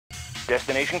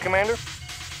Destination, Commander?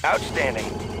 Outstanding.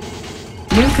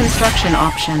 New construction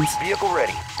options. Vehicle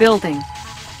ready. Building.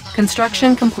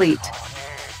 Construction complete.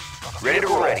 Ready to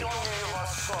roll. Ready.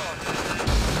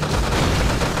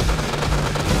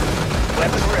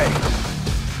 Weapon ready.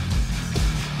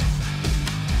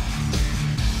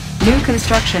 New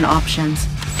construction options.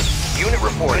 Unit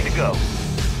reporting to go.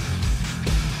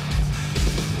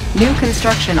 New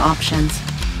construction options.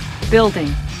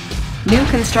 Building. New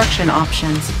construction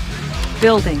options.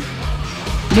 Building.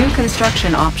 New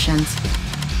construction options.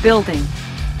 Building.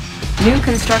 New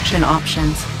construction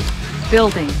options.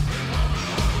 Building.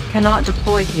 Cannot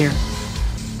deploy here.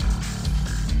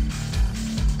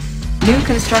 New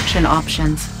construction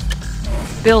options.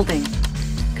 Building.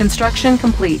 Construction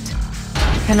complete.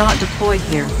 Cannot deploy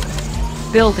here.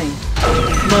 Building.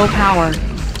 Low power.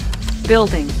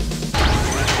 Building.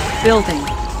 Building.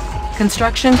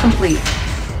 Construction complete.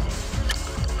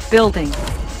 Building.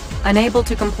 Unable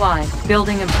to comply.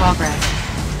 Building in progress.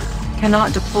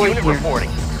 Cannot deploy Unit here. reporting.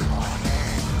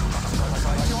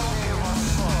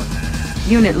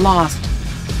 Unit lost.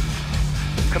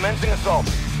 Commencing assault.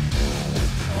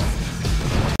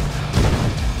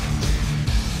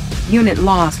 Unit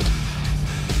lost.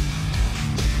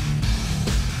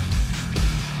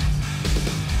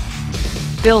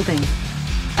 Building.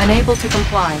 Unable to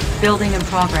comply. Building in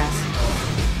progress.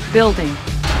 Building.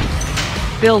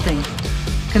 Building.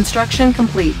 Construction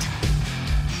complete.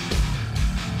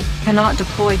 Cannot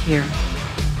deploy here.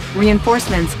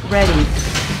 Reinforcements ready.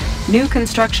 New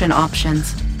construction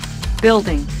options.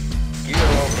 Building. Gear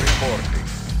of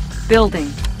reporting.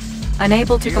 Building.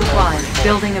 Unable to comply.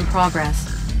 Building in progress.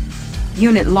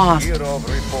 Unit lost. Gear of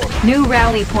reporting. New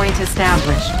rally point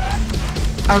established.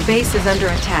 Our base is under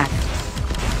attack.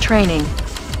 Training.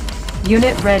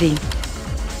 Unit ready.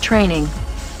 Training.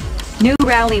 New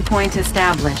rally point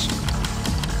established.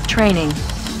 Training.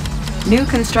 New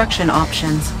construction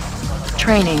options.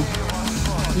 Training.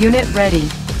 Unit ready.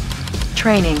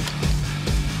 Training.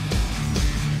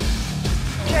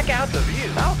 Check out the view.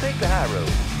 I'll take the high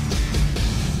road.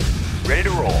 Ready to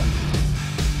roll.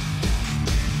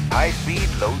 High speed,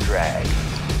 low drag.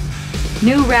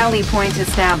 New rally point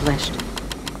established.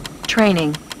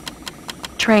 Training.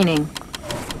 Training.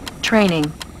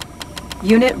 Training.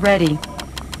 Unit ready.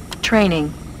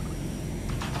 Training.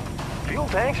 Fuel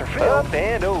tanks are filled. Up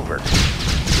and over.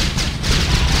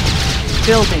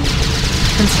 Building.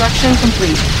 Construction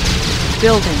complete.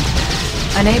 Building.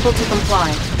 Unable to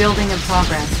comply. Building in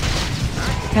progress.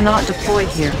 Cannot deploy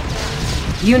here.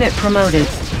 Unit promoted.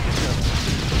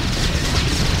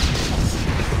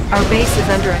 Our base is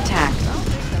under attack.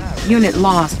 Unit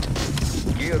lost.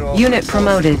 Unit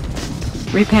promoted.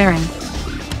 Repairing.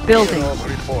 Building.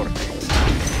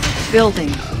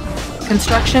 Building.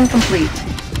 Construction complete.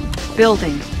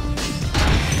 Building.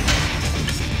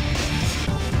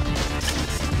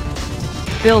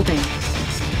 Building.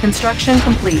 Construction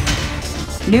complete.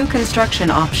 New construction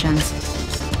options.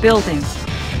 Building.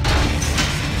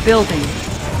 Building.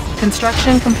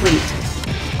 Construction complete.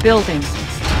 Building.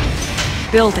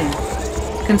 Building.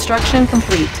 Construction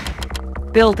complete.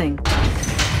 Building.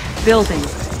 Building.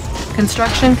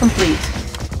 Construction complete.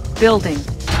 Building.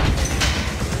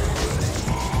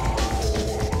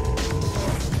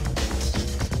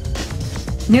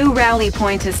 New rally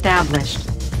point established.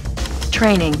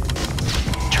 Training.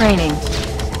 Training.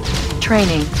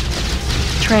 Training.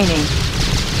 Training.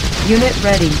 Unit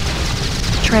ready.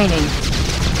 Training.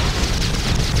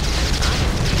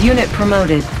 Unit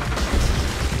promoted.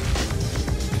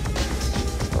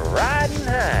 Riding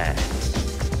high.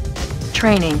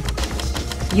 Training.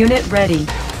 Unit ready.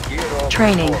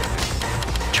 Training.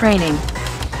 Training.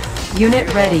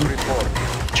 Unit ready.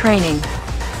 Training.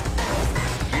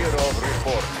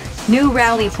 New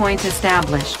rally point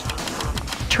established.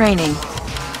 Training.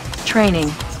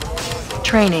 Training.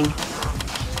 Training.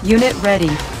 Unit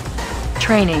ready.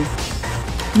 Training.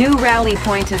 New rally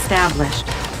point established.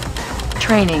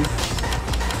 Training.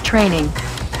 Training.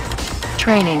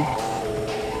 Training.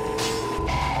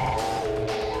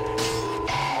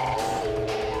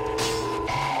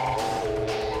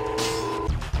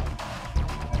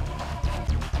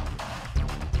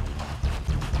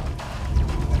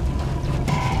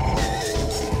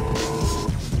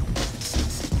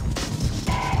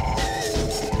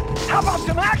 How about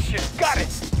some action? Got it.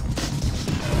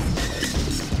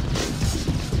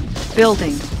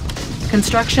 Building.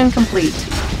 Construction complete.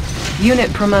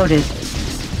 Unit promoted.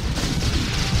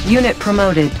 Unit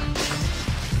promoted.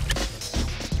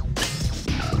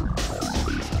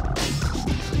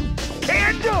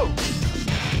 Can do.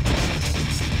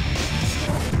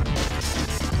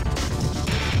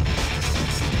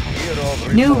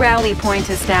 New rally point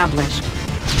established.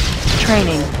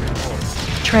 Training.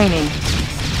 Training.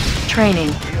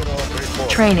 Training.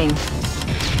 Training.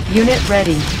 Unit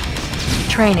ready.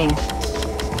 Training.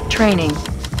 Training.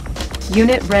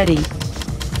 Unit ready.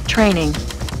 Training.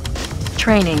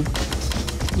 Training.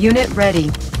 Unit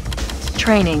ready.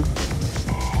 Training.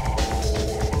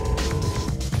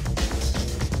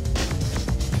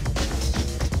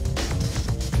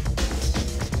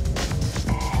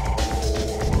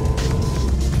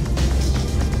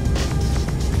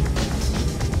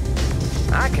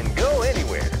 I can go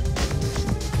anywhere.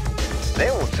 They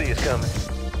won't see us coming.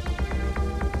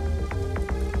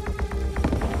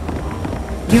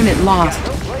 Unit lost.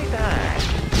 No place to hide.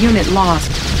 Unit lost.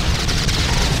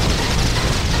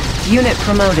 Unit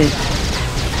promoted.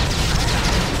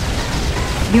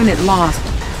 Unit lost.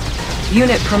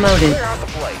 Unit promoted. Clear out the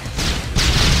place.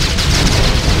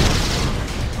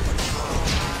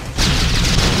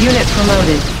 Unit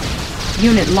promoted.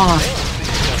 Unit lost.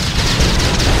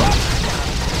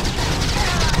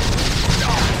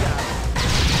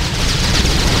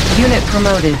 Unit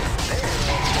promoted.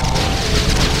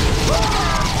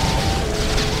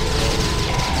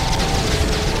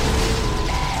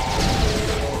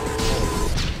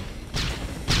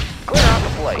 Clear out the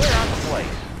place. Clear out the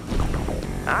place.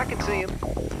 I can see him.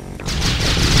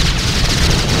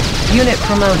 Unit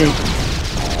promoted.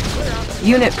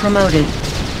 Unit promoted.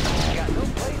 Got no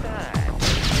place to hide.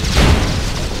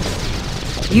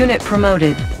 Unit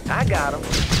promoted. I got him.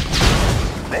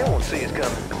 They won't see us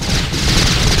coming.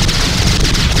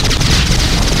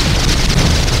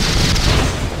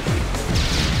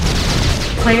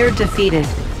 Player defeated.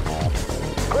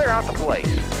 Clear out the place.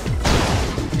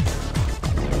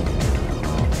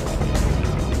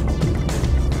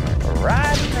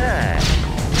 Riding high.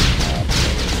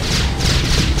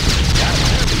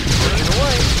 Put it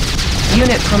away.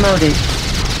 Unit promoted.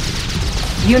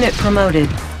 Unit promoted.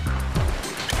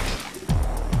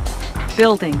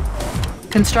 Building.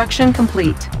 Construction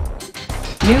complete.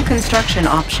 New construction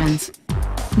options.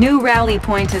 New rally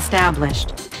point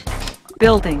established.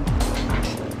 Building.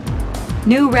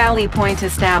 New rally point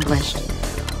established.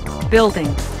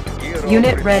 Building.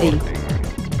 Unit ready.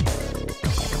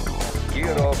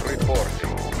 Gear of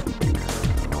reporting.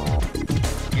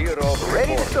 Gear of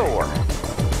ready to soar.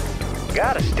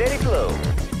 Got a steady flow.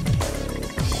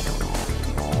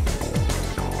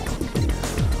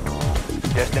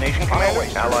 Destination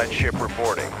Commander. Allied ship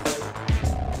reporting.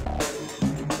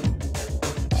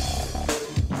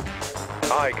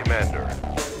 Aye, Commander.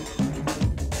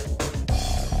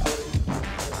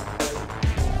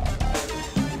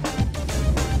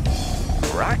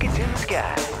 Rockets in the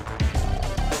sky.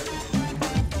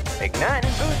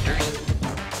 Igniting boosters.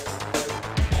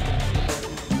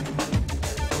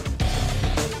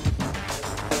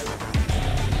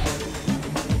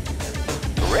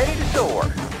 Ready to soar.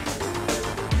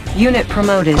 Unit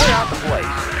promoted. Clear out the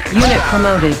place. Unit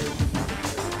promoted.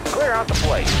 Clear out the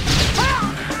place.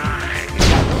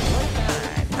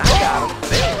 I got him.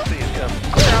 They won't see us coming.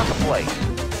 Clear out the place.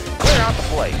 Clear out the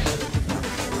place.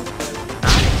 I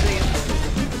can see him.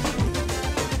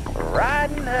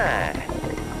 Riding high.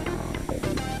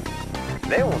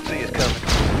 They won't see us coming.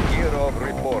 Gear of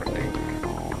reporting.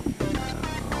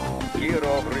 Gear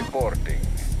of reporting.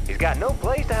 He's got no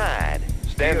place to hide.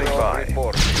 Standing by.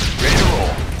 Reporting. Ready to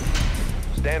roll.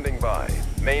 Standing by.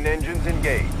 Main engines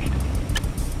engaged.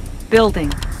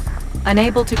 Building.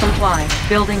 Unable to comply.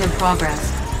 Building in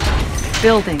progress.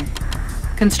 Building.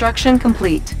 Construction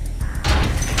complete.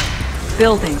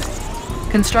 Building.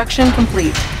 Construction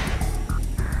complete.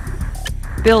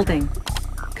 Building.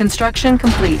 Construction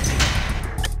complete.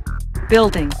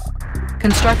 Building.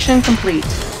 Construction complete.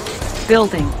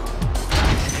 Building.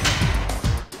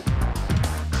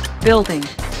 Building.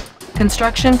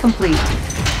 Construction complete.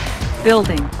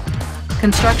 Building.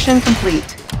 Construction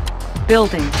complete.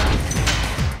 Building.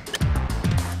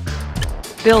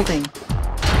 Building.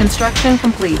 Construction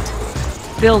complete.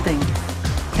 Building.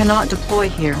 Cannot deploy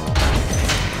here.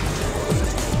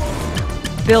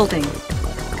 Building.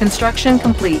 Construction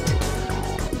complete.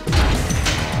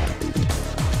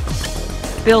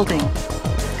 Building.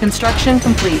 Construction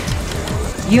complete.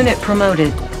 Unit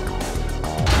promoted.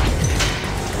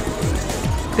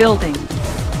 Building.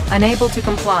 Unable to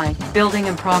comply. Building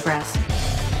in progress.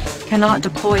 Cannot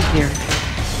deploy here.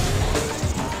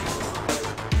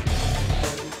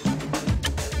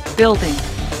 Building.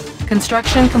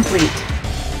 Construction complete.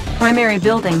 Primary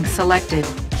building selected.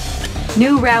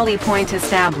 New rally point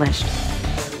established.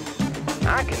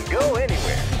 I can go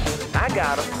anywhere. I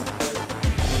got him.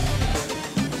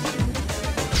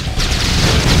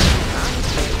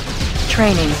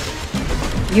 Training.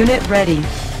 Unit ready.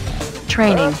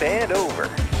 Training. Up and over.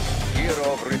 Gear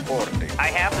of reporting. I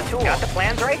have the tools. Got the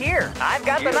plans right here. I've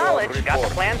got the Gear of knowledge. Got the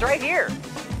report. plans right here.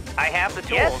 I have the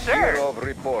tools. Yes, Gear sir. of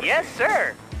reporting. Yes,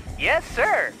 sir. Yes,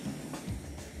 sir.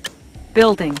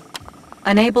 Building.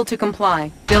 Unable to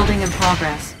comply. Building in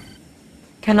progress.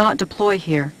 Cannot deploy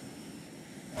here.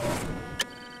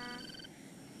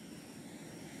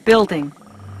 Building.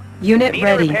 Unit Need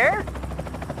ready. a repair?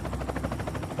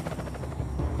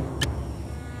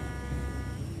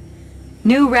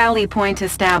 New rally point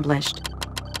established.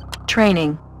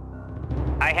 Training.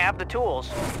 I have the tools.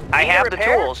 I have the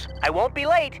tools. I won't be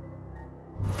late.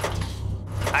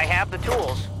 I have the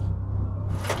tools.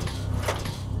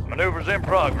 Maneuvers in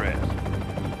progress.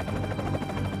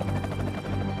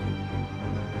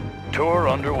 Tour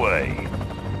underway.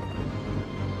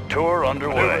 Tour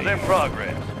underway. Maneuvers in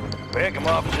progress. Pick them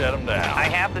up, set them down. I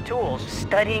have the tools.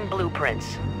 Studying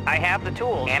blueprints. I have the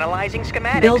tools. Analyzing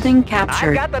schematics. Building captured.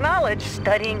 I've got the knowledge.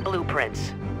 Studying blueprints.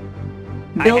 I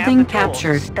have Building the tools.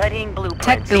 captured. Studying blueprints.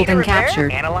 Tech building Need a repair?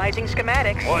 captured. Analyzing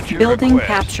schematics. What's your Building request?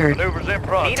 captured. Maneuvers in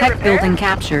progress. Need a Tech building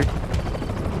captured.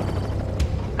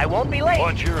 I won't be late.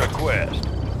 What's your request?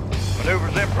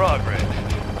 Maneuvers in progress.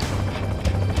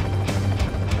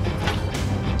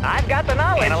 I've got the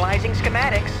knowledge. Analyzing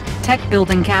schematics. Tech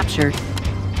building captured.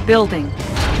 Building.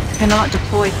 Cannot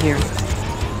deploy here.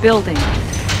 Building.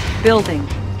 Building.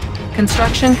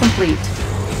 Construction complete.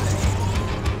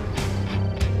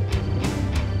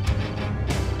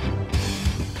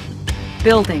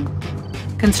 Building.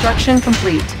 Construction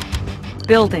complete.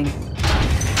 Building.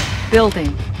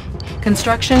 Building.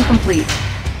 Construction complete.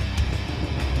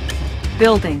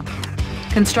 Building.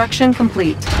 Construction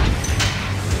complete.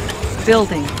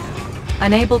 Building.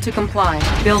 Unable to comply.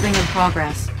 Building in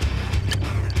progress.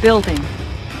 Building.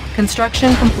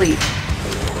 Construction complete.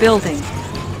 Building.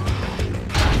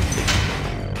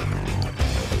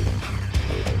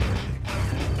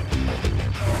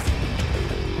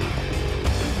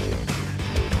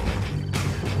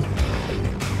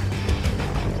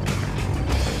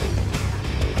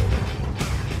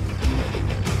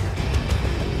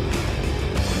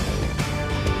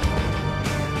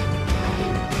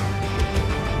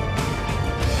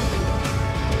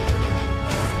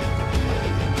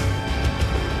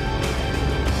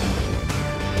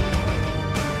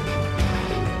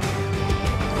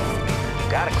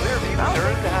 Got a clear view, sir,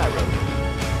 at the high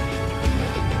road.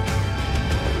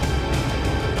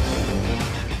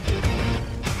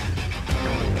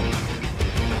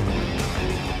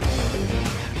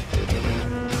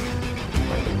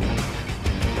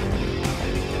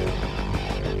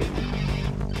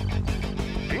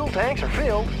 Fuel tanks are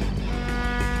filled.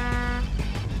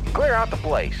 Clear out the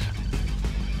place.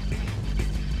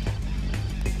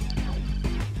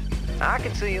 I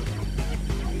can see him.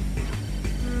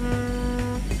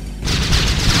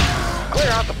 Clear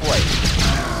out the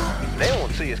place. They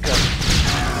won't see us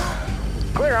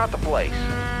coming. Clear out the place.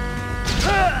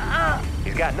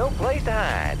 He's got no place to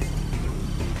hide.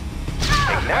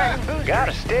 Ignite. Got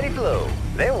a steady flow.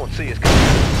 They won't see us coming.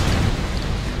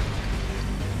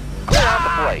 Clear out the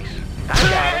place. I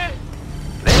got it.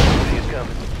 They won't see us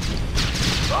coming.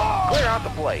 Clear out the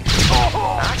place.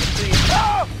 I can see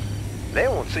it. They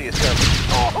won't see us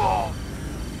coming.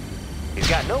 He's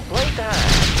got no place to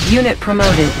hide. Unit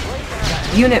promoted.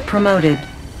 Unit promoted.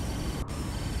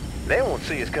 They won't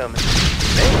see us coming.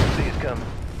 They won't see us coming.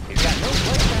 He's got no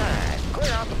place to hide.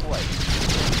 Clear out the place.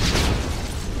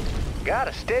 Got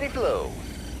a steady flow.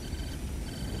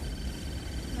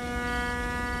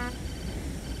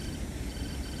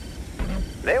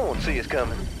 They won't see us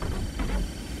coming.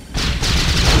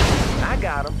 I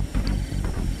got him.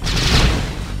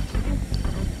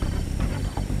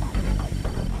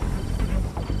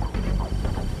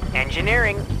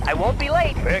 Engineering. I won't be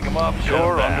late. Pick them up, set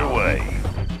Tour them down. underway.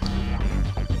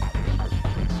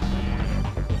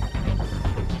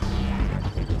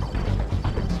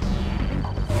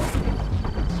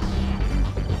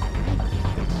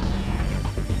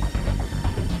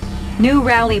 New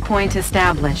rally point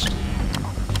established.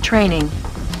 Training.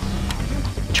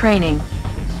 Training.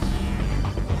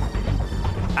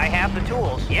 I have the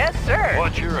tools. Yes, sir.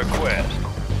 What's your request?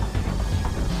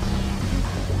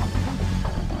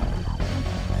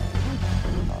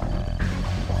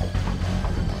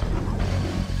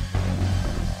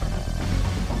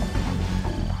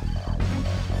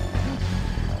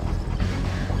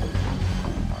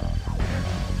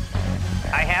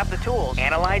 I have the tools.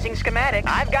 Analyzing schematics.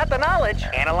 I've got the knowledge.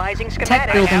 Analyzing schematics.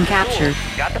 Tech building I have the captured.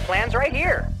 tools. Got the plans right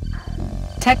here.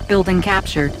 Tech building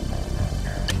captured.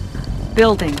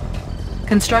 Building.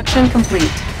 Construction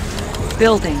complete.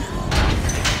 Building.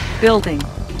 Building.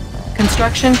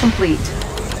 Construction complete.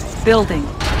 Building.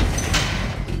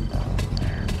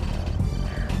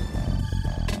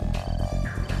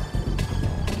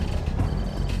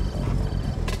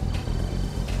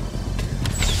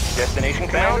 Destination,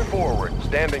 Commander? Bound forward.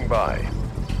 Standing by.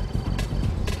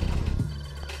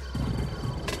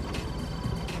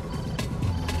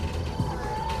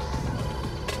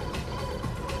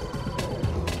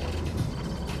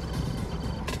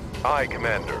 Aye,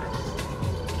 Commander.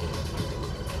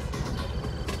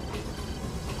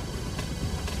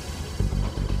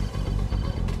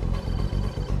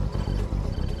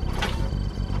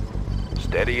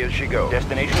 Steady as she goes.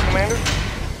 Destination, Commander?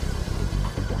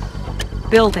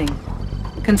 Building.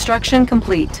 Construction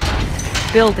complete.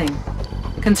 Building.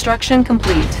 Construction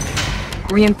complete.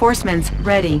 Reinforcements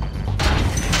ready.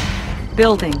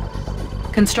 Building.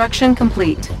 Construction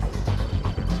complete.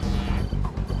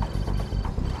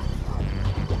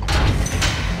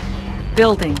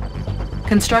 Building.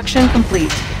 Construction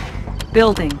complete.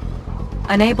 Building.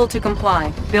 Unable to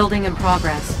comply. Building in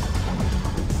progress.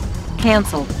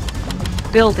 Cancelled.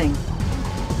 Building.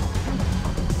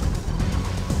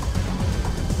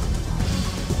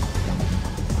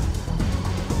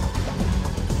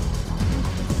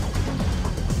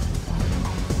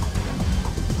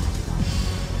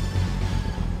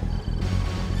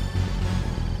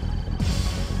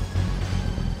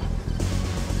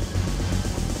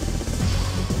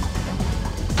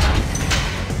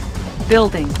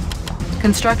 Building.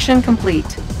 Construction complete.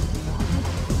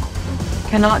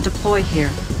 Cannot deploy here.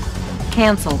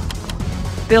 Cancel.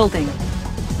 Building.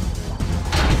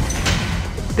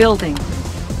 Building.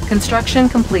 Construction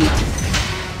complete.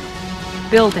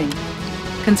 Building.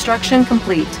 Construction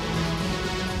complete.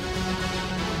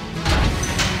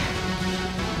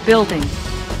 Building.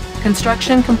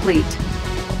 Construction complete.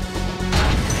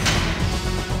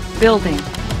 Building.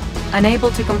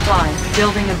 Unable to comply.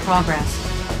 Building in progress.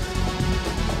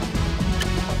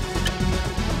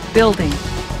 Building.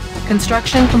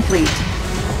 Construction complete.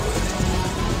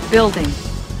 Building.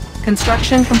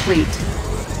 Construction complete.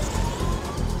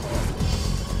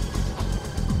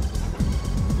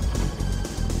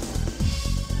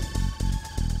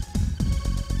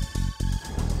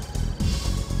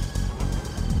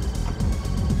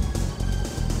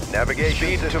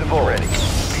 Navigation systems ready.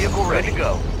 Vehicle ready to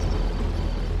go.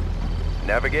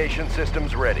 Navigation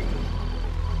systems ready.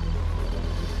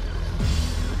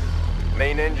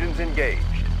 Main engines engaged.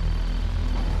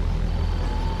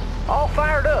 All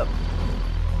fired up.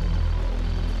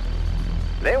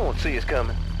 They won't see us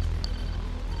coming.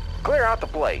 Clear out the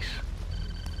place.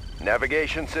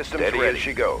 Navigation systems Steady ready. as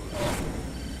she goes.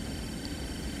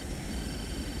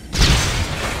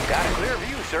 Got a clear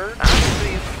view, sir. I can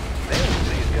see them. They won't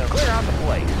see us coming. Clear out the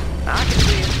place. I can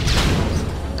see them.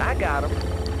 I got them.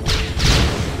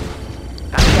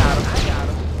 I got them. I got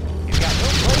them. You got no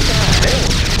place to hide. They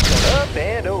won't see us coming. Up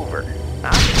and over. I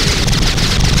can see them.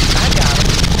 I got them.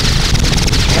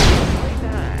 You got no place to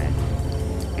hide.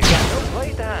 You got no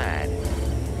place to hide.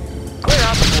 Clear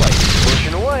out the place.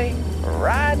 Pushing away.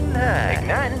 Riding high.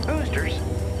 Igniting boosters.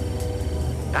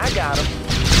 I got them.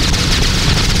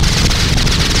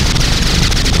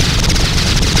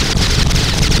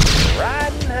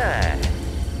 Riding high.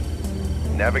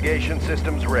 Navigation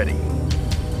systems ready.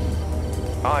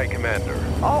 Aye, Commander.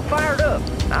 All fired up.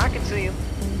 I can see them.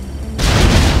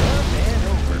 Up and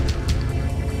over.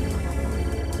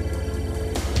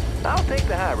 I'll take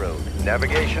the high road.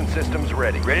 Navigation systems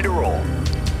ready. Ready to roll.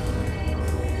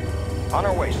 On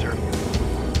our way, sir.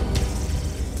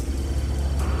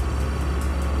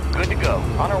 Good to go.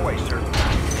 On our way, sir.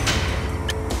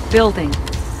 Building.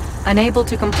 Unable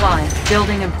to comply.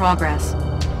 Building in progress.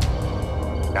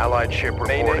 Allied ship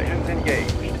reporting. Main engines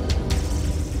engaged.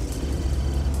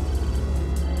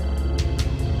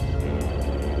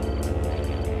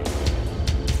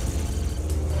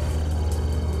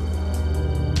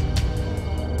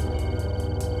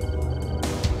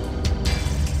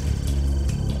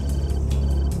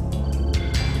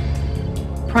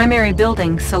 Primary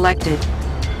building selected.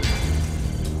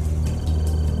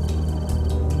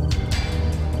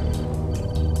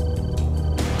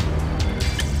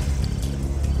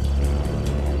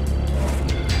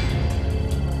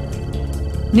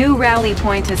 New rally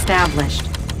point established.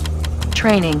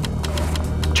 Training.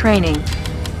 Training.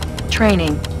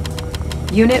 Training.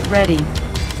 Unit ready.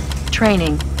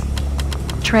 Training.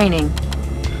 Training.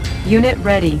 Unit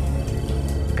ready.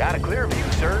 Got a clear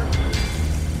view, sir.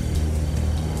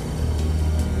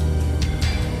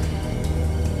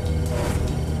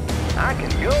 I can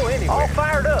go anywhere. All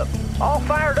fired up. All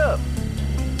fired up.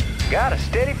 Got a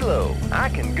steady flow. I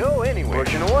can go anywhere.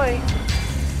 Pushing away.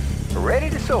 Ready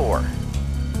to soar.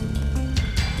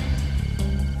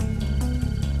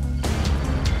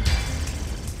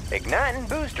 Igniting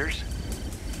boosters.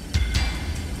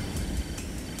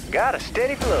 Got a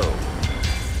steady flow.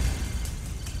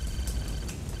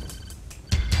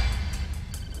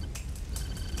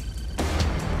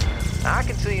 I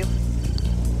can see him.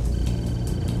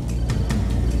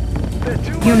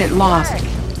 Unit lost.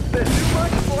 There's too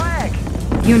much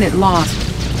flag. Unit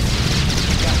lost.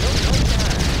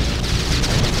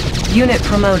 Unit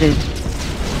promoted.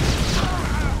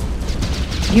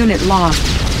 Unit lost.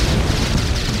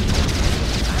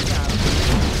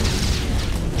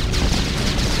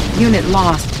 Unit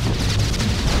lost.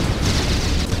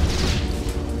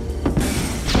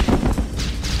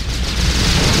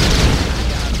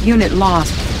 Unit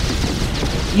lost.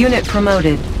 Unit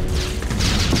promoted.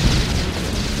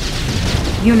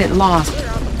 Unit lost.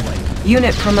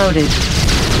 Unit promoted.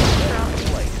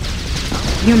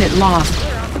 Unit lost.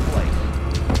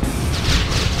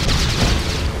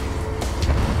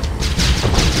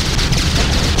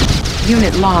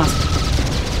 Unit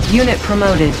lost. Unit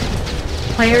promoted.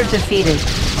 Player defeated.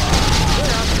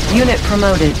 Unit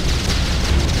promoted.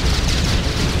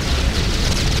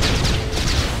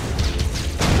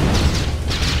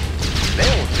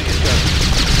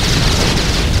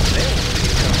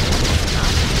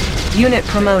 Unit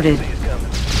promoted.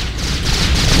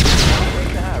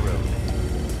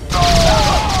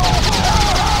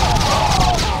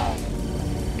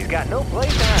 He's got no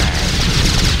place to hide.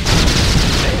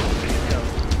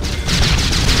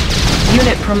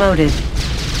 Unit promoted.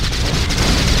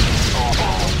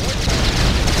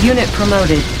 Unit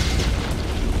promoted.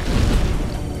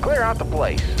 Clear out the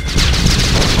place.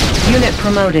 Unit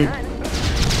promoted.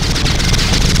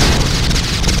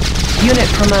 Unit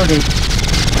promoted.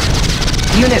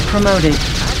 Unit promoted.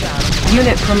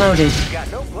 Unit promoted. He's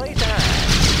got no place to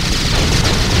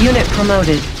hide. Unit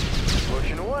promoted.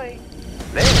 Pushing away.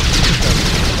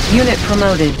 Unit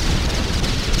promoted.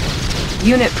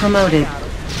 Unit promoted.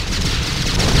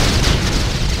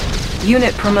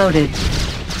 Unit promoted.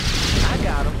 I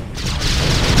got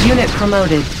him. Unit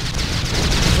promoted.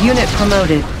 Unit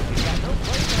promoted.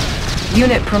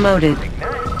 Unit promoted.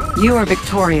 You are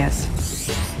victorious.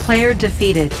 Player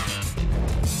defeated.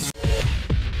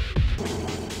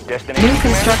 Destination New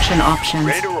construction options.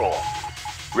 ready to roll.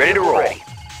 Ready to roll.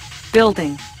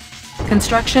 Building.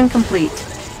 Construction complete.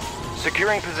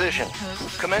 Securing position.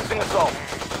 Commencing assault.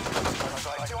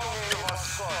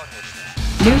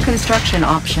 New construction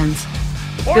options.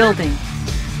 Building.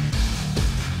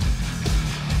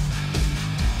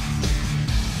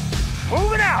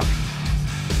 Moving out.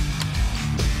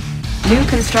 New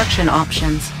construction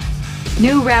options.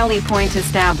 New rally point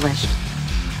established.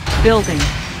 Building.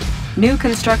 New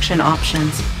construction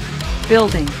options.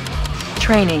 Building.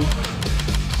 Training.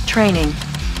 Training.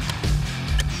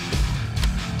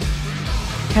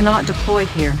 Cannot deploy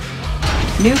here.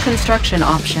 New construction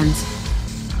options.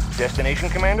 Destination,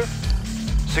 Commander?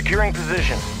 Securing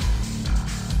position.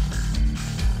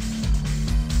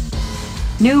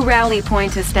 New rally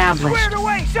point established. Squared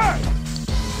away, sir.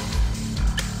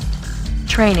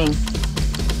 Training.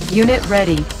 Unit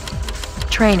ready.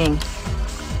 Training.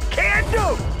 Can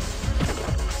do.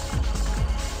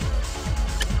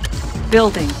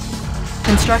 Building.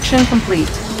 Construction complete.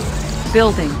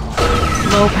 Building.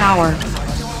 Low power.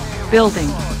 Building.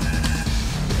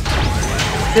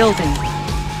 Building.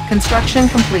 Construction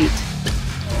complete.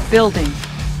 Building.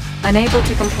 Unable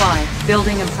to comply.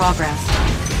 Building in progress.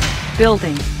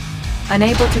 Building.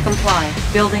 Unable to comply.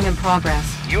 Building in progress.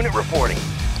 Unit reporting.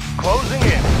 Closing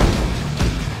in.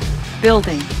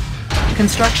 Building.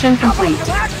 Construction complete.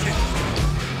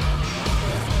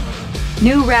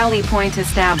 New rally point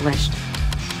established.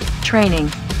 Training.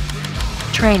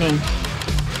 Training.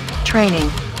 Training.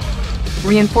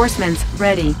 Reinforcements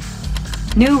ready.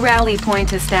 New rally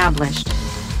point established.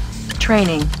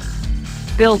 Training.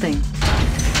 Building.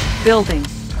 Building.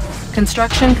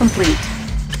 Construction complete.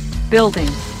 Building.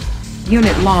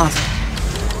 Unit lost.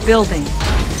 Building.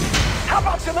 How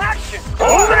about some action?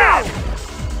 Moving out.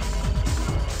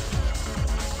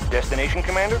 Destination,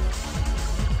 Commander?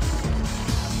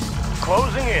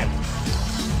 Closing in.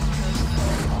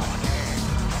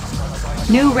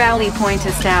 New rally point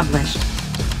established.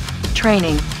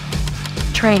 Training.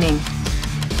 Training.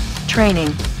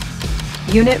 Training.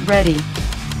 Unit ready.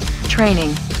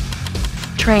 Training.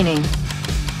 Training.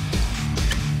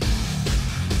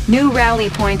 New rally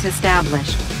point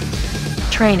established.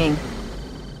 Training.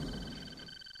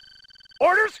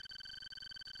 Orders?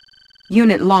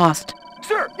 Unit lost.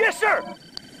 Sir, yes, sir.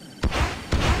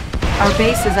 Our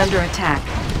base is under attack.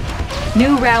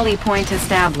 New rally point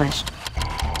established.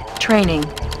 Training.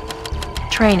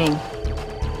 Training.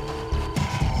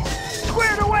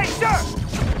 Squared away, sir!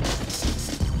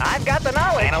 I've got the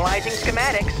knowledge. Analyzing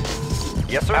schematics.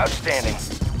 Yes, sir. Outstanding.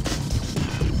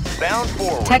 Bound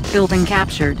forward. Tech building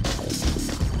captured.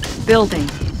 Building.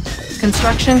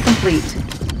 Construction complete.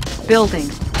 Building.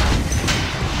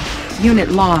 Unit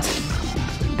lost.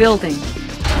 Building.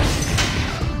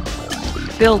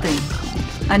 Building.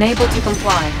 Unable to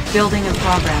comply. Building in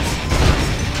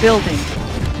progress. Building.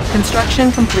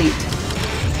 Construction complete.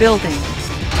 Building.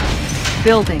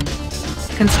 Building.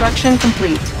 Construction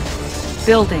complete.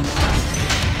 Building.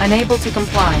 Unable to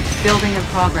comply. Building in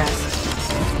progress.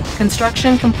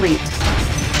 Construction complete.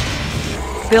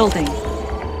 Building.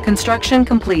 Construction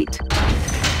complete.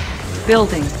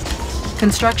 Building.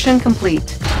 Construction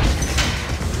complete.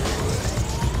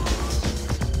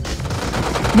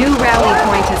 New rally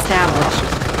point established.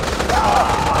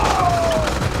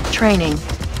 Training.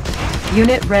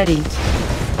 Unit ready.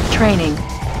 Training.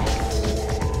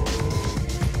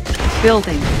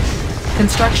 Building.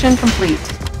 Construction complete.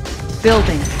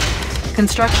 Building.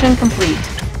 Construction complete.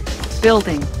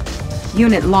 Building.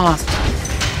 Unit lost.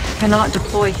 Cannot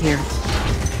deploy here.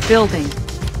 Building.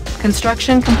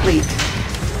 Construction complete.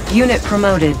 Unit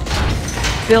promoted.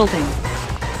 Building.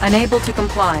 Unable to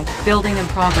comply. Building in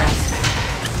progress.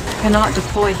 Cannot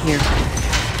deploy here.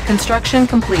 Construction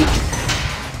complete.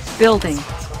 Building.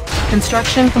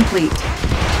 Construction complete.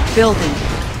 Building.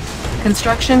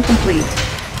 Construction complete.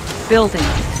 Building.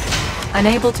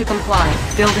 Unable to comply.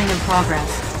 Building in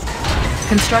progress.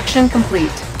 Construction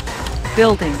complete.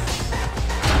 Building.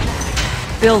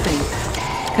 Building.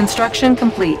 Construction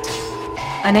complete.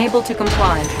 Unable to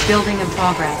comply. Building in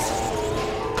progress.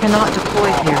 Cannot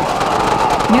deploy here.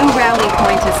 New rally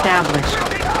point established.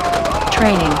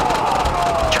 Training.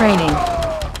 Training.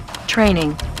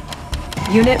 Training.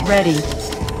 Unit ready.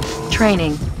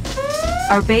 Training.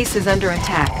 Our base is under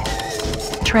attack.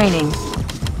 Training.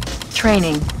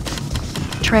 Training.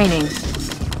 Training.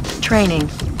 Training.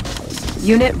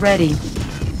 Unit ready.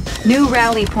 New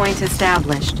rally point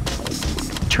established.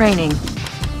 Training.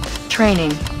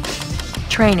 Training.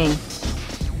 Training.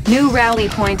 New rally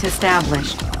point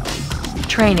established.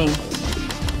 Training.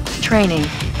 Training.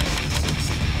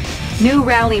 New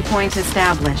rally point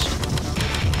established.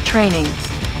 Training.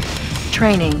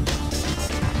 Training.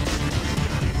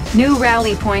 New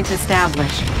rally point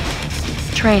established.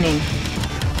 Training.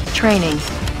 Training.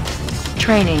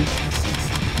 Training.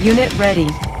 Unit ready.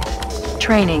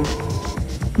 Training.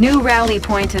 New rally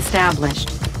point established.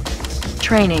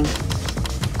 Training.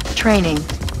 Training.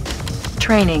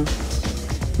 Training.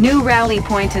 New rally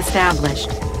point established.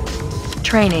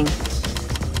 Training.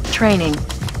 Training.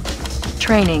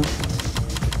 Training.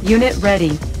 Unit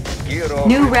ready.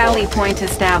 New rally point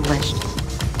established.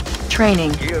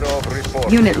 Training.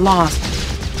 Unit lost.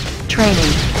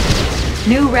 Training.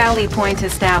 New rally point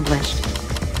established.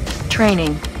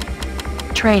 Training.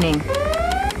 Training.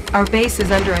 Our base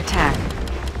is under attack.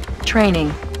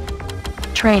 Training.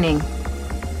 Training.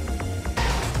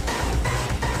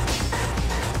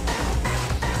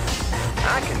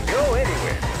 I can go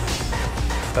anywhere.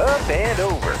 Up and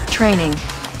over. Training.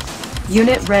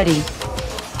 Unit ready.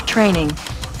 Training.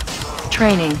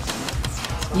 Training.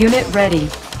 Unit ready.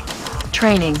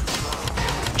 Training.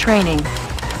 Training.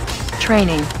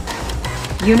 Training.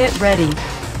 Unit ready.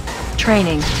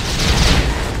 Training.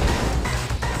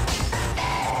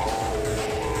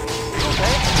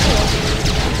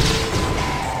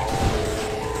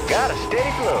 Got a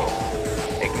steady flow.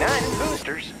 Igniting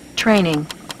boosters. Training.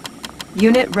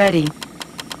 Unit ready.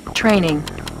 Training.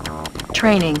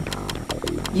 Training.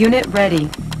 Unit ready.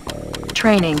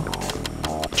 Training.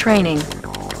 Training.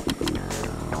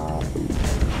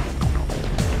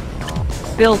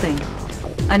 Building.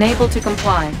 Unable to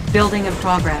comply. Building in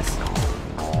progress.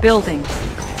 Building.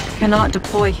 Cannot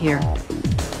deploy here.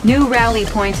 New rally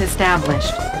point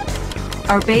established.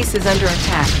 Our base is under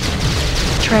attack.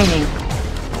 Training.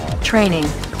 Training.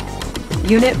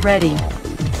 Unit ready.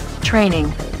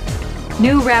 Training.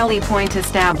 New rally point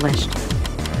established.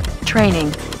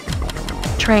 Training.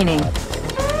 Training.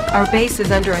 Our base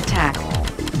is under attack.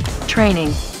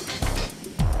 Training.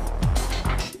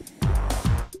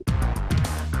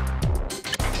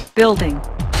 Building.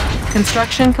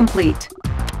 Construction complete.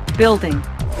 Building.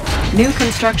 New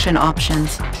construction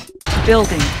options.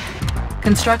 Building.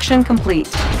 Construction complete.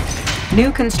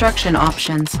 New construction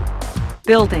options.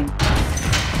 Building.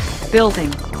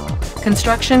 Building.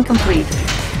 Construction complete.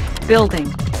 Building.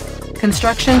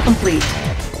 Construction complete.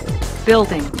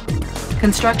 Building.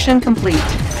 Construction complete.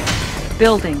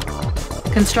 Building.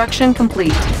 Construction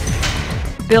complete.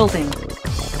 Building.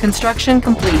 Construction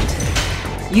complete.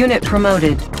 Unit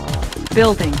promoted.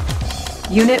 Building.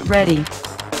 Unit ready.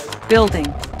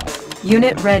 Building.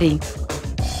 Unit ready.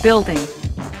 Building.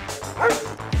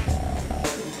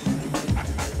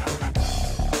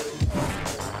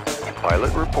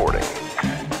 Pilot reporting.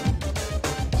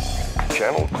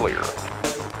 Channel clear.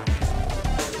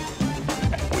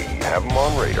 We have them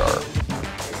on radar.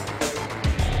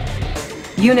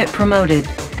 Unit promoted.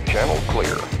 Channel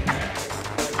clear.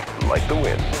 Like the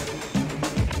wind.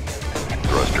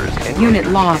 Thrusters engaged. Unit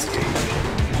lost.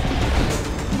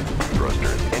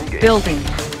 Thrusters engaged. Building.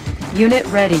 Unit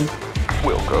ready.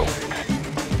 Wilco.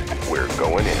 We're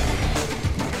going in.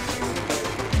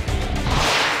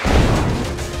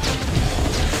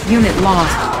 Unit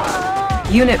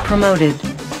lost. Unit promoted.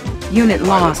 Unit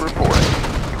lost. Pilot reporting.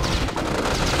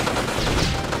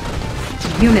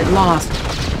 Unit lost.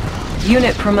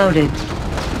 Unit promoted.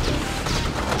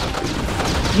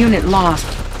 Unit lost.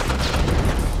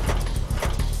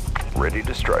 Ready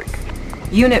to strike.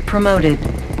 Unit promoted.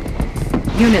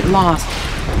 Unit lost.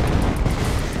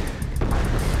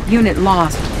 Unit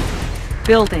lost.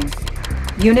 Building.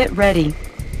 Unit ready.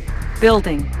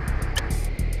 Building.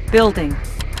 Building.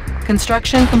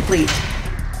 Construction complete.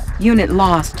 Unit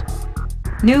lost.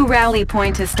 New rally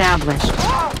point established.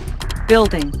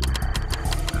 Building.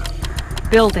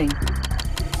 Building.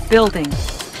 Building.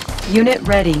 Unit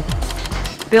ready.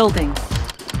 Building.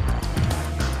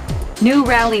 New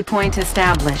rally point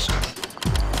established.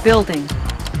 Building.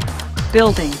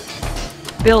 Building.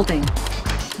 Building.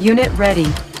 Unit ready.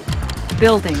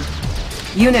 Building.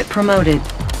 Unit promoted.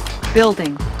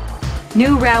 Building.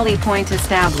 New rally point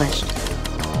established.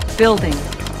 Building.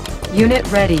 Unit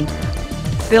ready.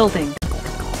 Building.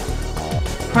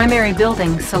 Primary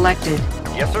building selected.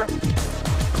 Yes, sir.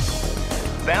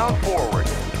 Bound forward.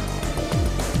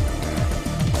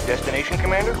 Destination,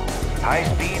 Commander? High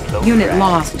speed, low Unit drag.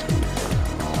 lost.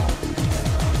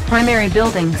 Primary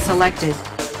building selected.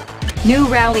 New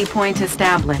rally point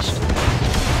established.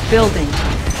 Building.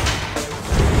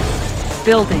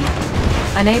 Building.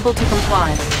 Unable to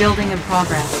comply. Building in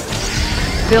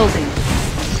progress. Building.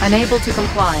 Unable to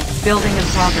comply. Building in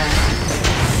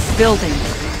progress. Building.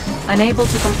 Unable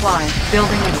to comply.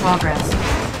 Building in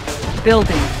progress.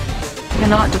 Building.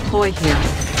 Cannot deploy here.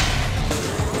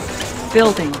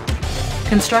 Building.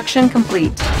 Construction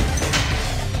complete.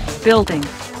 Building.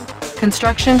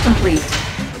 Construction complete.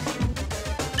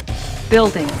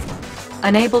 Building.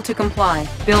 Unable to comply.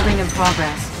 Building in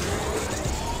progress.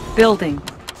 Building.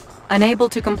 Unable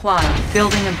to comply.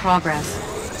 Building in progress.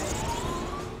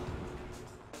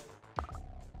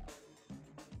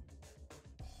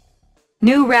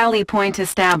 New rally point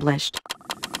established.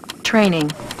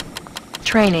 Training.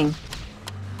 Training.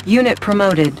 Unit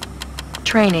promoted.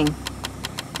 Training.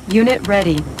 Unit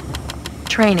ready.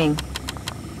 Training.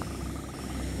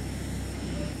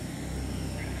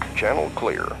 Channel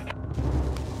clear.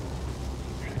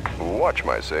 Watch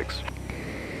my 6.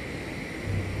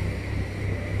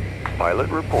 Pilot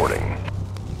reporting.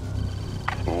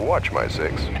 Watch my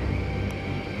 6.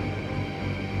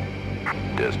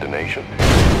 Destination.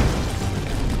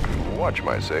 Watch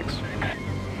my 6.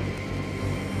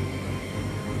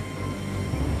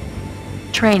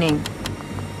 Training.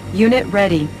 Unit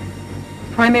ready.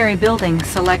 Primary building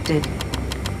selected.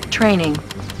 Training.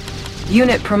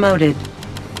 Unit promoted.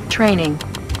 Training.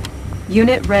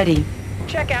 Unit ready.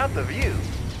 Check out the view.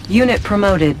 Unit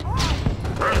promoted.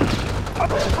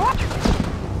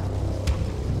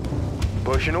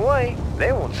 Pushing away.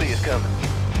 They won't see us coming.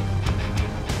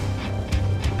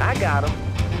 I got them.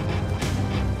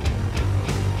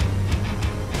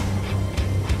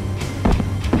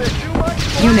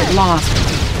 Unit lost.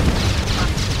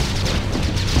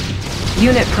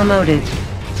 Unit promoted.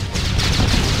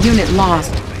 Unit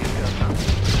lost.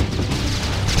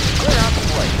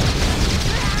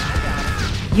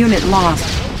 Unit lost.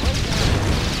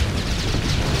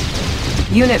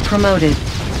 Unit promoted.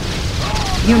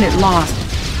 Unit lost.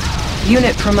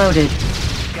 Unit promoted.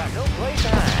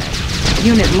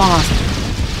 Unit lost.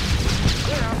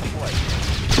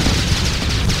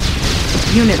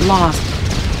 Unit lost.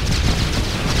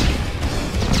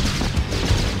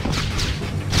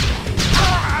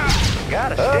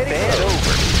 Got a steady head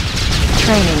over.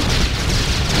 Training.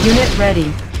 Unit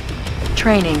ready.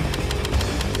 Training.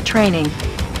 Training.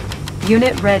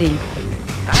 Unit ready.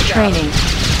 Training.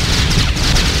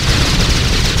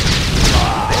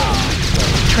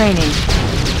 Training.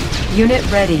 Unit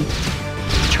ready.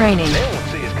 Training. They won't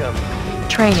see us coming.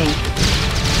 Training.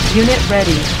 Unit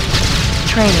ready.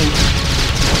 Training.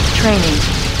 Training.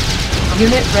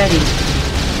 Unit ready.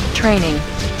 Training.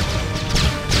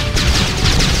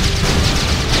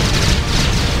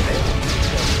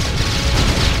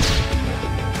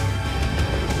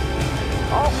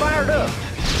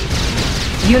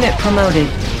 Unit promoted.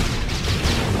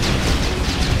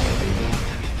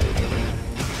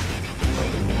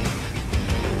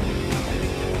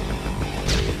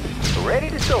 Ready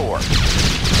to soar.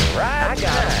 Right, I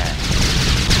got it.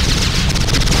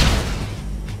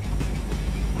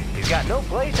 He's got no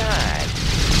place to hide.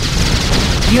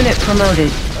 Unit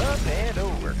promoted. Up and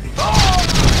over.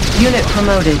 Unit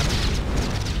promoted.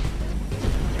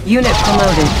 Unit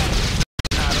promoted.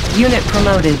 Unit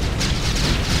promoted.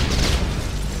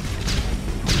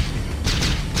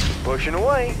 Pushing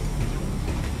away.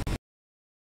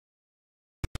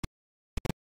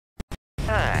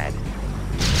 Hide.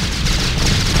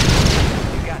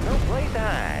 He's got no place to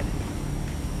hide.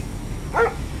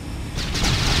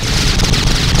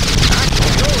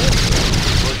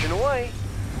 Pushing away.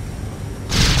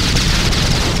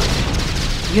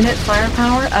 Unit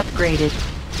firepower upgraded.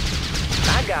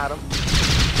 I got him.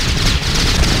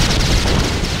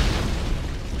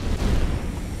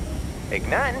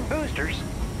 Igniting boosters.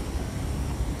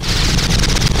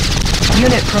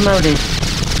 Unit promoted.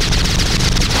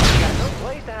 Got no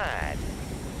place to hide.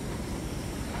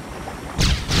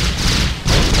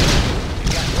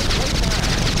 Got no place to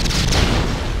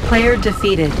hide. Player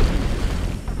defeated.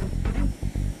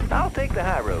 I'll take the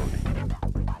high road.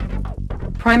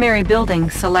 Primary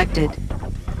building selected.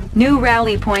 New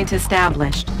rally point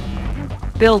established.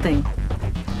 Building.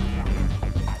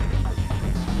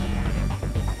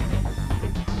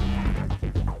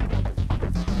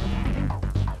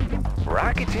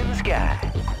 Rockets in the sky.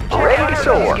 Ready to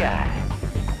soar.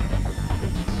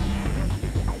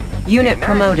 Unit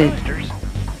promoted. Boosters.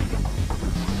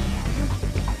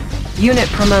 Unit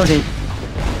promoted.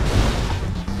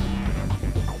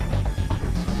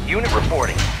 Unit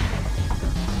reporting.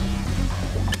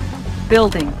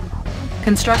 Building.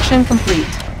 Construction complete.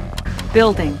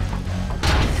 Building.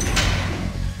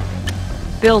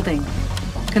 Building.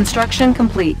 Construction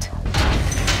complete.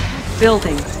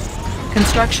 Building.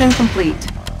 Construction complete.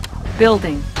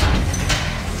 Building.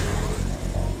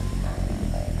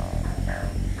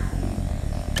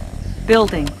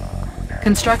 Building.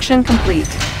 Construction complete.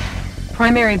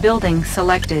 Primary building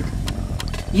selected.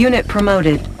 Unit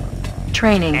promoted.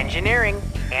 Training. Engineering.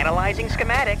 Analyzing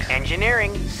schematics.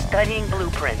 Engineering. Studying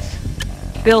blueprints.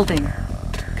 Building.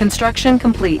 Construction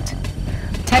complete.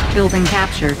 Tech building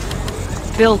captured.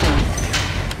 Building.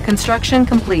 Construction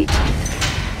complete.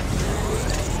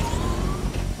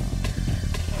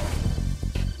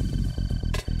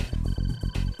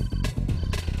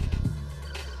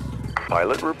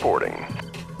 Pilot reporting.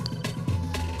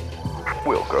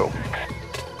 Wilco.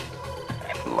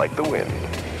 Like the wind.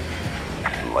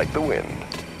 Like the wind.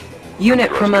 Unit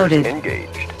Thrusters promoted.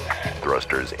 engaged.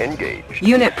 Thrusters engaged.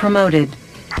 Unit promoted.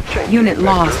 Changing Unit vector.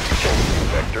 lost. Changing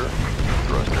vector.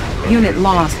 Thrusters. Unit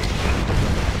lost.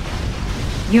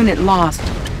 Unit lost.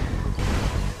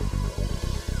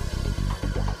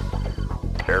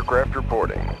 Aircraft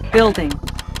reporting. Building.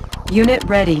 Unit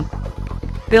ready.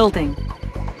 Building.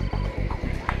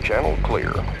 Channel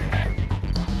clear.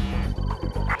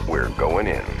 We're going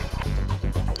in.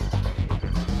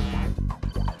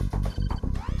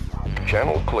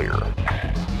 Channel clear.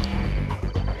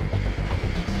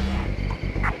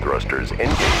 Thrusters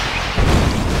engaged.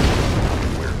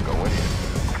 We're going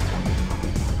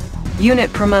in.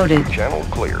 Unit promoted. Channel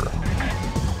clear.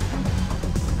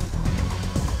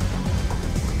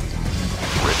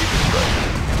 Ready to strike.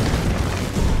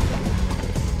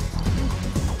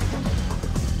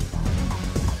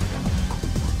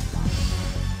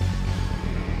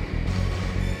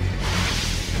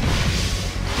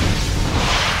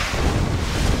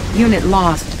 Unit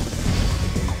lost.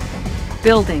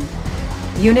 Building.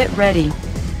 Unit ready.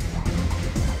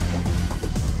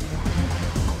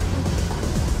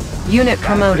 Unit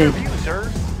promoted. View,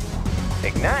 sir.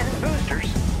 Igniting boosters.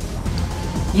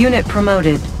 Unit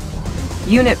promoted.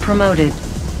 Unit promoted.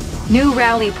 New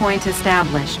rally point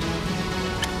established.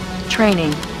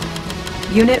 Training.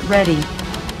 Unit ready.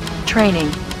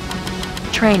 Training.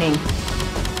 Training.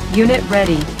 Unit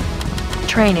ready.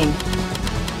 Training.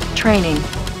 Training.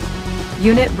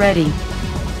 Unit ready.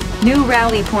 New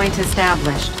rally point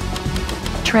established.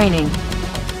 Training.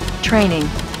 Training.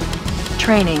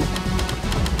 Training.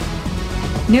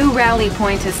 New rally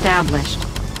point established.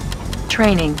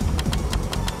 Training.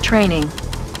 Training.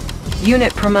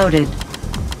 Unit promoted.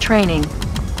 Training.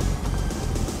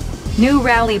 New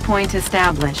rally point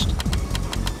established.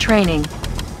 Training.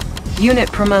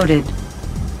 Unit promoted.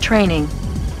 Training.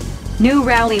 New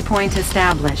rally point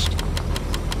established.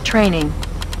 Training.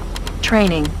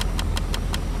 Training.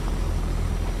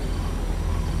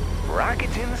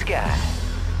 Rockets in the sky.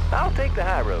 I'll take the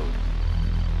high road.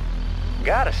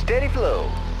 Got a steady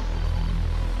flow.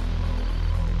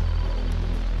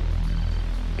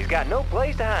 He's got no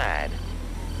place to hide.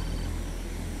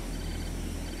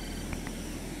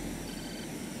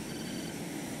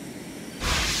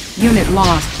 Unit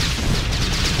lost.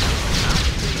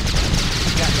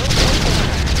 He's got no place to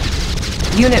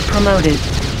hide. Unit promoted.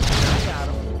 I got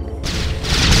him.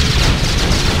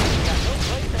 He's got no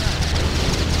place to hide.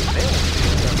 They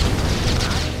won't see us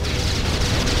coming.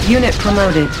 Unit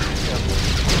promoted. I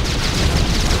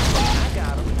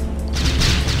got him.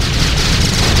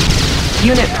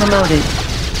 Unit promoted.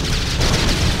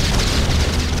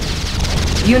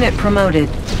 Unit promoted.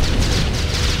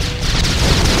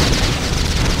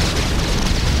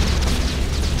 Unit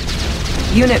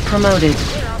promoted. Clear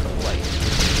out the place.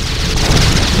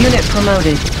 Unit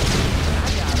promoted. I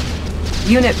got him.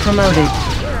 Unit promoted.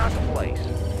 Clear out the place.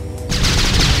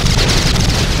 Clear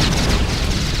out the place.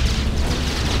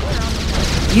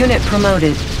 Unit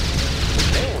promoted.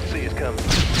 They won't see us coming.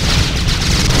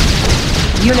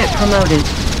 Unit promoted.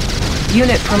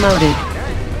 Unit promoted.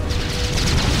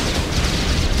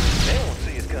 They won't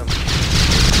see us coming.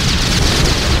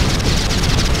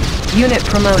 Unit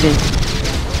promoted.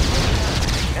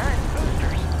 Nice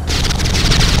boosters.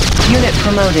 Unit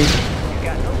promoted. You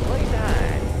got no place to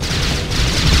hide.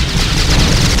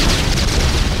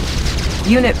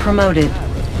 Unit promoted.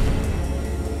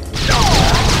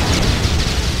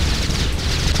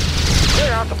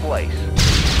 Clear out the place.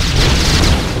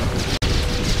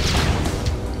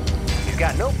 He's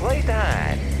got no place to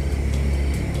hide.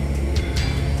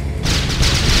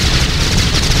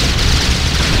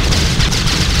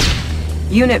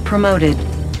 Unit promoted.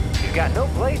 He's got no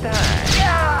place to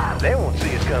hide. They won't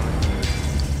see us coming.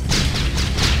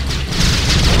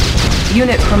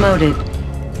 Unit promoted.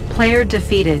 Player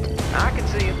defeated. I can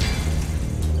see him.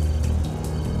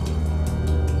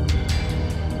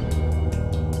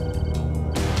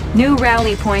 New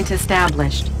rally point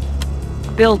established.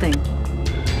 Building.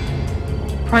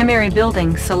 Primary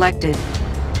building selected.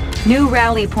 New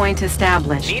rally point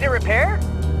established. Need a repair?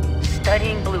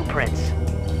 Studying blueprints.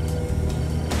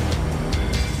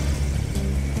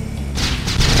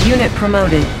 Unit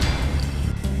promoted.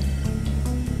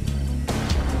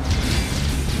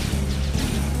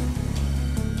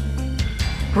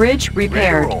 Bridge Ready to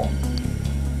repaired. roll.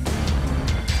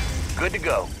 Good to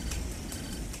go.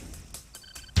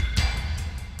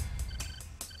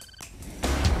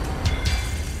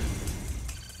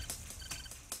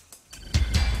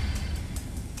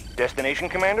 Destination,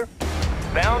 Commander?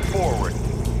 Bound forward.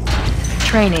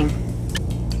 Training.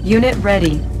 Unit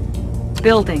ready.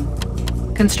 Building.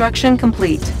 Construction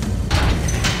complete.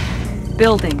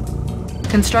 Building.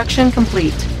 Construction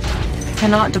complete.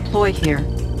 Cannot deploy here.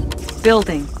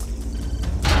 Building.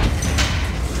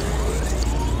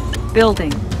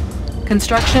 Building.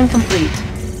 Construction complete.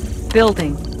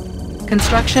 Building.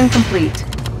 Construction complete.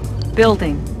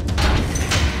 Building.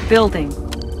 Building.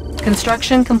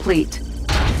 Construction complete.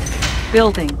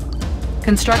 Building.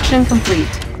 Construction complete.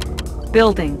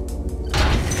 Building.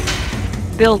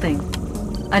 Building.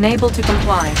 Unable to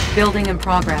comply. Building in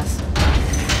progress.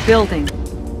 Building.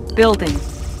 Building.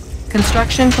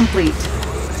 Construction complete.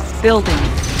 Building.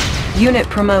 Unit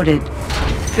promoted.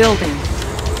 Building.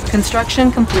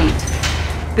 Construction complete.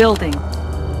 Building.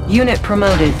 Unit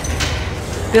promoted.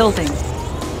 Building.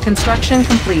 Construction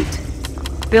complete.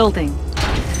 Building.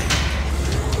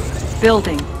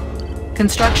 Building.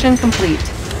 Construction complete.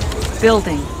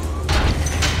 Building.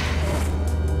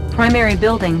 Primary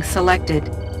building selected.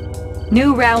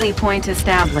 New rally point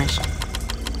established.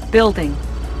 Building.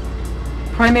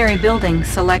 Primary building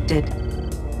selected.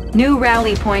 New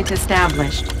rally point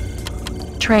established.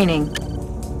 Training.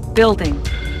 Building.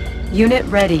 Unit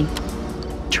ready.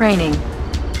 Training.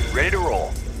 Ready to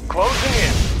roll. Closing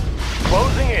in.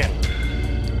 Closing in.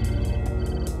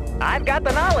 I've got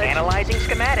the knowledge. Analyzing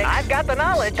schematics. I've got the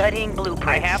knowledge. Studying blueprints.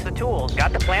 I have the tools.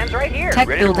 Got the plans right here. Tech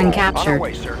Ready to building roll. On our captured.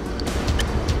 way, sir.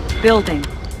 Building.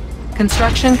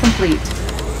 Construction complete.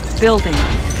 Building.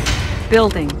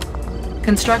 Building.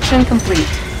 Construction complete.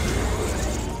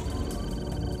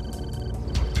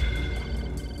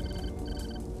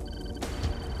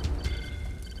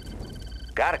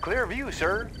 Got a clear view,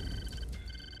 sir.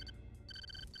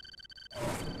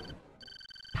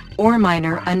 Ore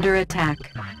miner under attack.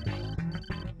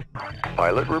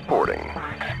 Pilot reporting.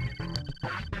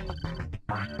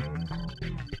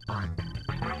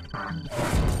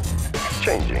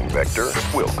 Changing vector,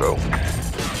 Wilco.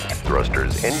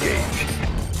 Thrusters engaged.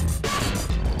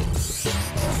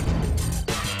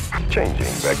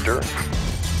 Changing vector.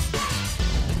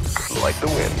 Like the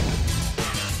wind.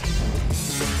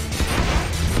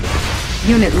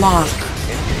 Unit lost.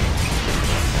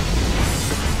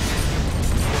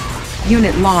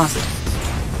 Unit lost.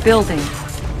 Building.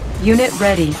 Unit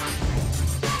ready.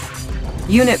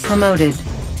 Unit promoted.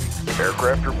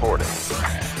 Aircraft reporting.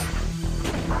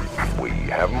 We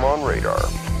have them on radar.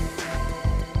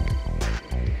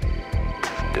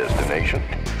 Destination.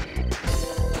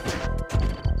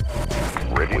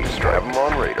 Ready to strike. Have them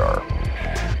on radar.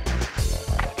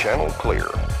 Channel clear.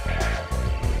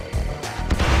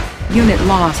 Unit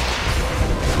lost.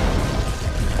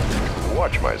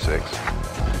 Watch my 6.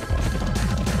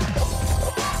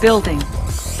 Building.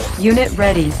 Unit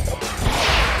ready.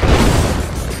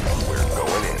 We're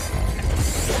going in.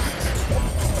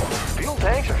 Fuel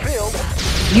tanks are filled.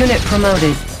 Unit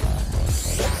promoted.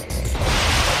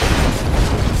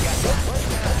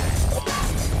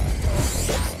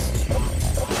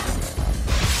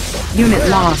 Unit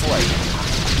lost.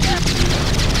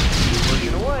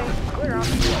 Pushing away. Clear out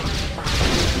the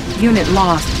place. Unit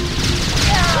lost.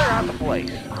 Clear out the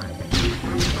place.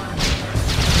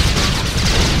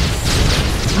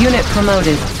 Unit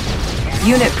promoted.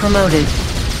 Unit promoted.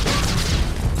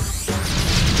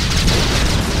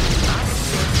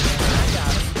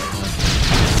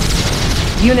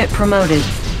 Unit promoted.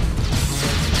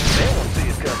 They won't see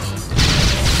us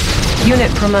coming.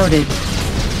 Unit promoted.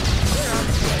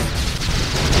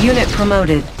 Unit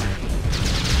promoted.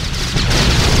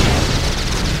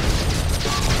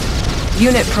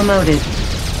 Unit promoted.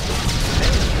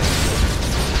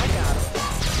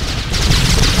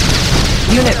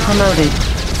 Unit promoted.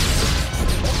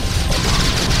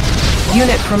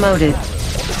 Unit promoted.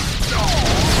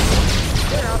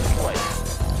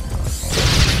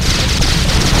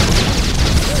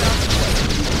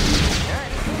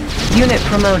 Unit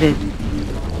promoted.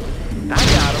 I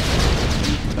got him.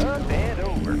 Up and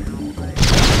over.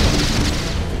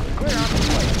 Clear out the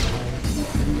place.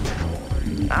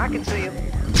 I can see him.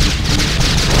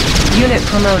 Unit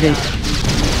promoted.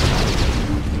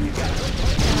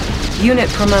 Unit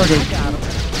promoted.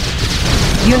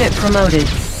 Unit promoted.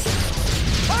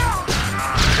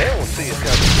 They won't see us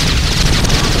coming.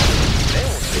 They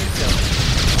won't see us coming.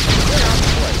 Clear out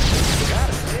the place. Got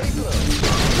a steady blow.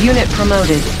 Unit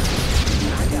promoted.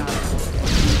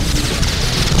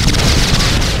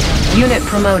 Unit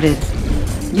promoted.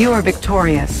 You are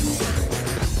victorious.